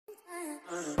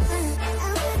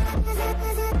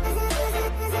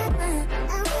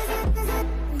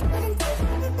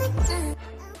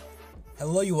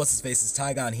Hello you what's his face, it's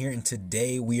JayTigon here, and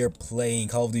today we are playing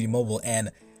Call of Duty Mobile,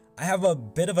 and I have a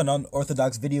bit of an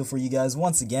unorthodox video for you guys.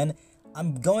 Once again,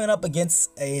 I'm going up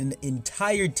against an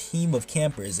entire team of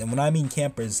campers, and when I mean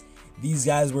campers, these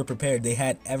guys were prepared. They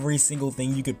had every single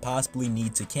thing you could possibly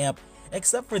need to camp,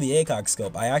 except for the ACOG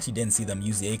scope. I actually didn't see them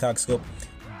use the ACOG scope,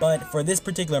 but for this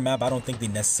particular map, I don't think they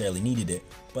necessarily needed it.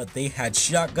 But they had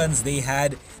shotguns, they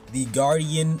had the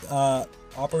Guardian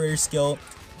operator skill,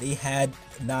 they had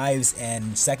knives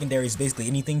and secondaries, basically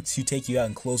anything to take you out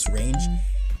in close range.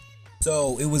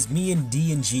 So it was me and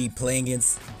D and G playing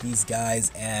against these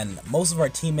guys, and most of our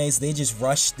teammates, they just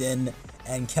rushed in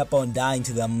and kept on dying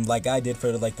to them like I did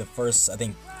for like the first, I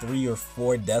think, 3 or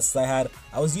 4 deaths I had.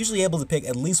 I was usually able to pick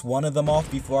at least one of them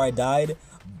off before I died,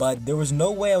 but there was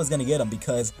no way I was going to get them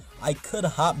because I could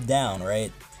hop down,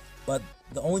 right? But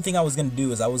the only thing I was going to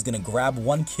do is I was going to grab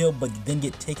one kill but then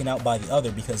get taken out by the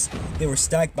other because they were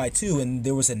stacked by 2 and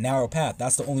there was a narrow path.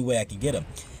 That's the only way I could get them.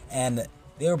 And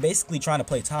they were basically trying to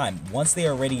play time. Once they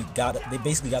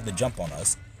basically got the jump on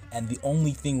us, and the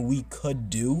only thing we could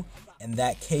do in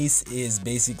that case is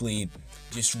basically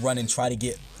just run and try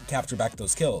to capture back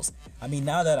those kills. I mean,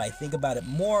 now that I think about it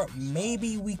more,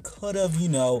 maybe we could have,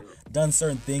 done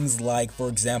certain things like, for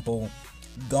example,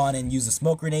 gone and used a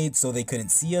smoke grenade so they couldn't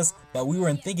see us, but we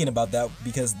weren't thinking about that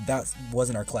because that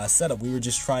wasn't our class setup. We were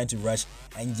just trying to rush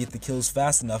and get the kills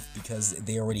fast enough because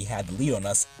they already had the lead on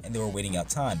us and they were waiting out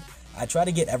time. I try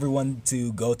to get everyone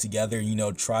to go together,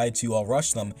 try to all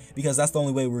rush them because that's the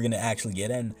only way we're gonna actually get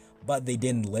in, but they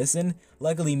didn't listen.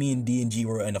 Luckily, me and D and G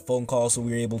were in a phone call, so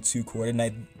we were able to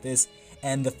coordinate this,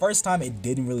 and the first time it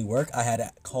didn't really work. I had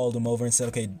called them over and said,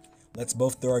 okay, let's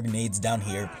both throw our grenades down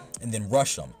here and then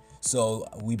rush them. So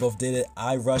we both did it.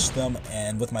 I rushed them,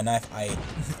 and with my knife I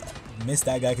missed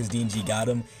that guy because D and G got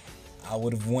him. I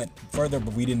would have went further,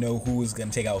 but we didn't know who was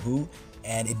gonna take out who,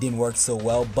 and it didn't work so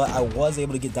well, but I was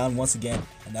able to get down once again.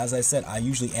 And as I said, I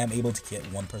usually am able to get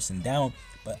one person down,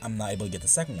 but I'm not able to get the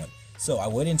second one. So I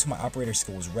waited until my operator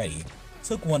skill was ready,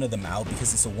 took one of them out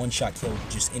because it's a one-shot kill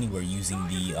just anywhere using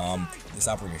the this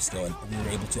operator skill, and we were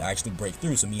able to actually break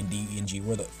through. So me and D and G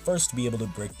were the first to be able to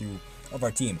break through of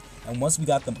our team, and once we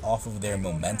got them off of their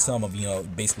momentum of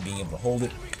basically being able to hold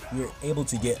it, we were able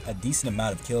to get a decent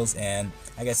amount of kills and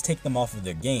I guess take them off of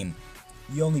their game.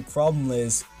 The only problem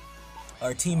is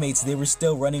our teammates, they were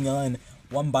still running on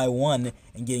one by one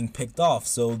and getting picked off,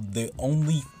 so it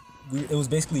was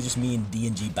basically just me and D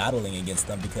and G battling against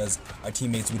them because our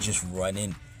teammates would just run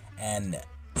in. And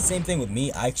same thing with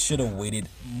me, I should have waited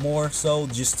more so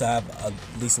just to have at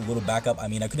least a little backup. I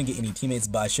mean, I couldn't get any teammates,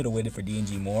 but I should have waited for D and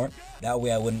G more. That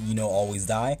way I wouldn't, always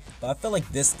die. But I felt like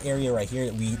this area right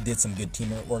here, we did some good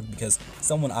teamwork because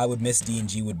someone I would miss, D and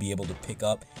G would be able to pick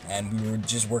up, and we were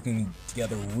just working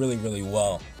together really, really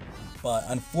well. But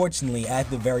unfortunately, at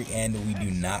the very end, we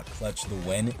do not clutch the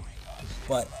win.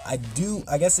 But I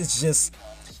guess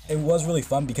it was really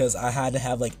fun because I had to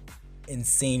have like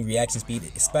insane reaction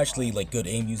speed, especially like good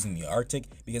aim using the Arctic,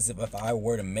 because if I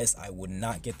were to miss, I would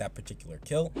not get that particular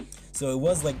kill. So it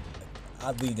was like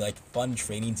oddly like fun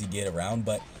training to get around,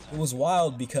 but it was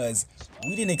wild because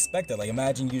we didn't expect that. Like,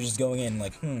 imagine you just going in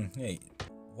like, hey,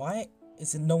 why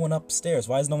is no one upstairs?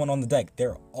 Why is no one on the deck?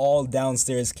 They're all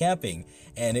downstairs camping,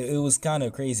 and it was kind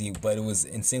of crazy, but it was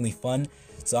insanely fun.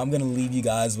 So I'm gonna leave you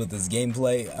guys with this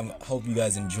gameplay. I hope you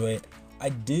guys enjoy it. I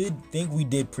did think we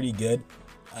did pretty good.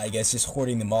 I guess just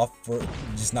hoarding them off for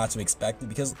just not to expect it,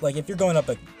 because like if you're going up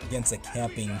against a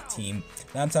camping team,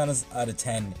 9 times out of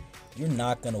 10 you're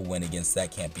not gonna win against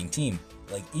that camping team.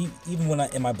 Like even when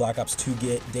in my Black Ops 2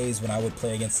 days, when I would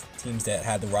play against teams that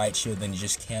had the riot shield and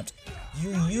just camped,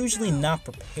 you're usually not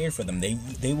prepared for them.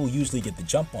 They will usually get the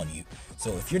jump on you.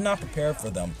 So if you're not prepared for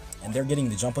them and they're getting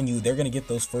the jump on you, they're gonna get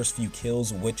those first few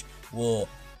kills, which will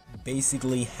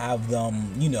basically have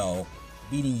them,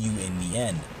 beating you in the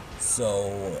end.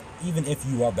 So even if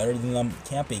you are better than them,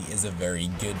 camping is a very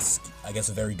good, I guess,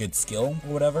 a very good skill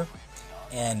or whatever.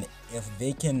 And if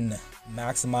they can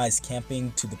maximize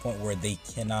camping to the point where they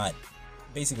cannot,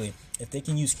 basically, if they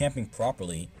can use camping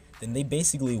properly, then they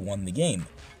basically won the game.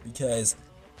 Because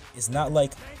it's not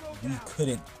like we could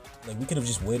have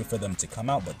just waited for them to come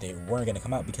out, but they weren't going to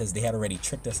come out because they had already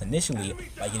tricked us initially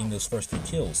by getting those first few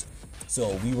kills.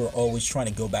 So we were always trying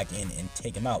to go back in and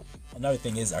take them out. Another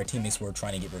thing is our teammates were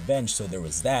trying to get revenge, so there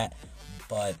was that.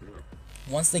 But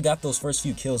once they got those first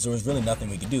few kills, there was really nothing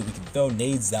we could do. We could throw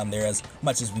nades down there as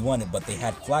much as we wanted, but they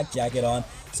had flak jacket on,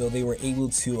 so they were able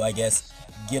to, I guess,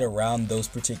 get around those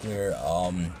particular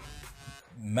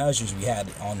measures we had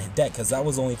on deck, because that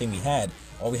was the only thing we had.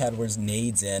 All we had was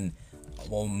nades and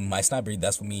well, my sniper,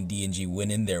 that's what me and DNG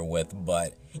went in there with.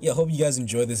 But yeah, hope you guys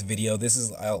enjoy this video. This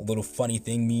is a little funny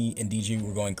thing. Me and DG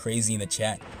were going crazy in the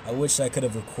chat. I wish I could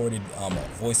have recorded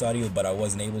voice audio, but I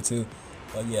wasn't able to.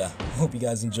 But yeah, hope you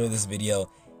guys enjoy this video.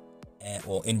 And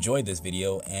well, enjoy this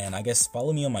video, and I guess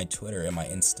follow me on my Twitter and my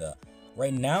Insta.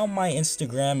 Right now my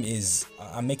Instagram is,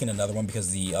 I'm making another one because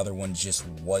the other one just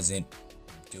wasn't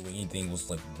doing anything,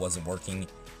 wasn't working.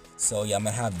 So yeah, I'm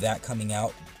gonna have that coming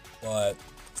out, but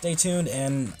stay tuned,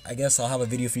 and I guess I'll have a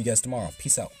video for you guys tomorrow.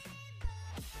 Peace out.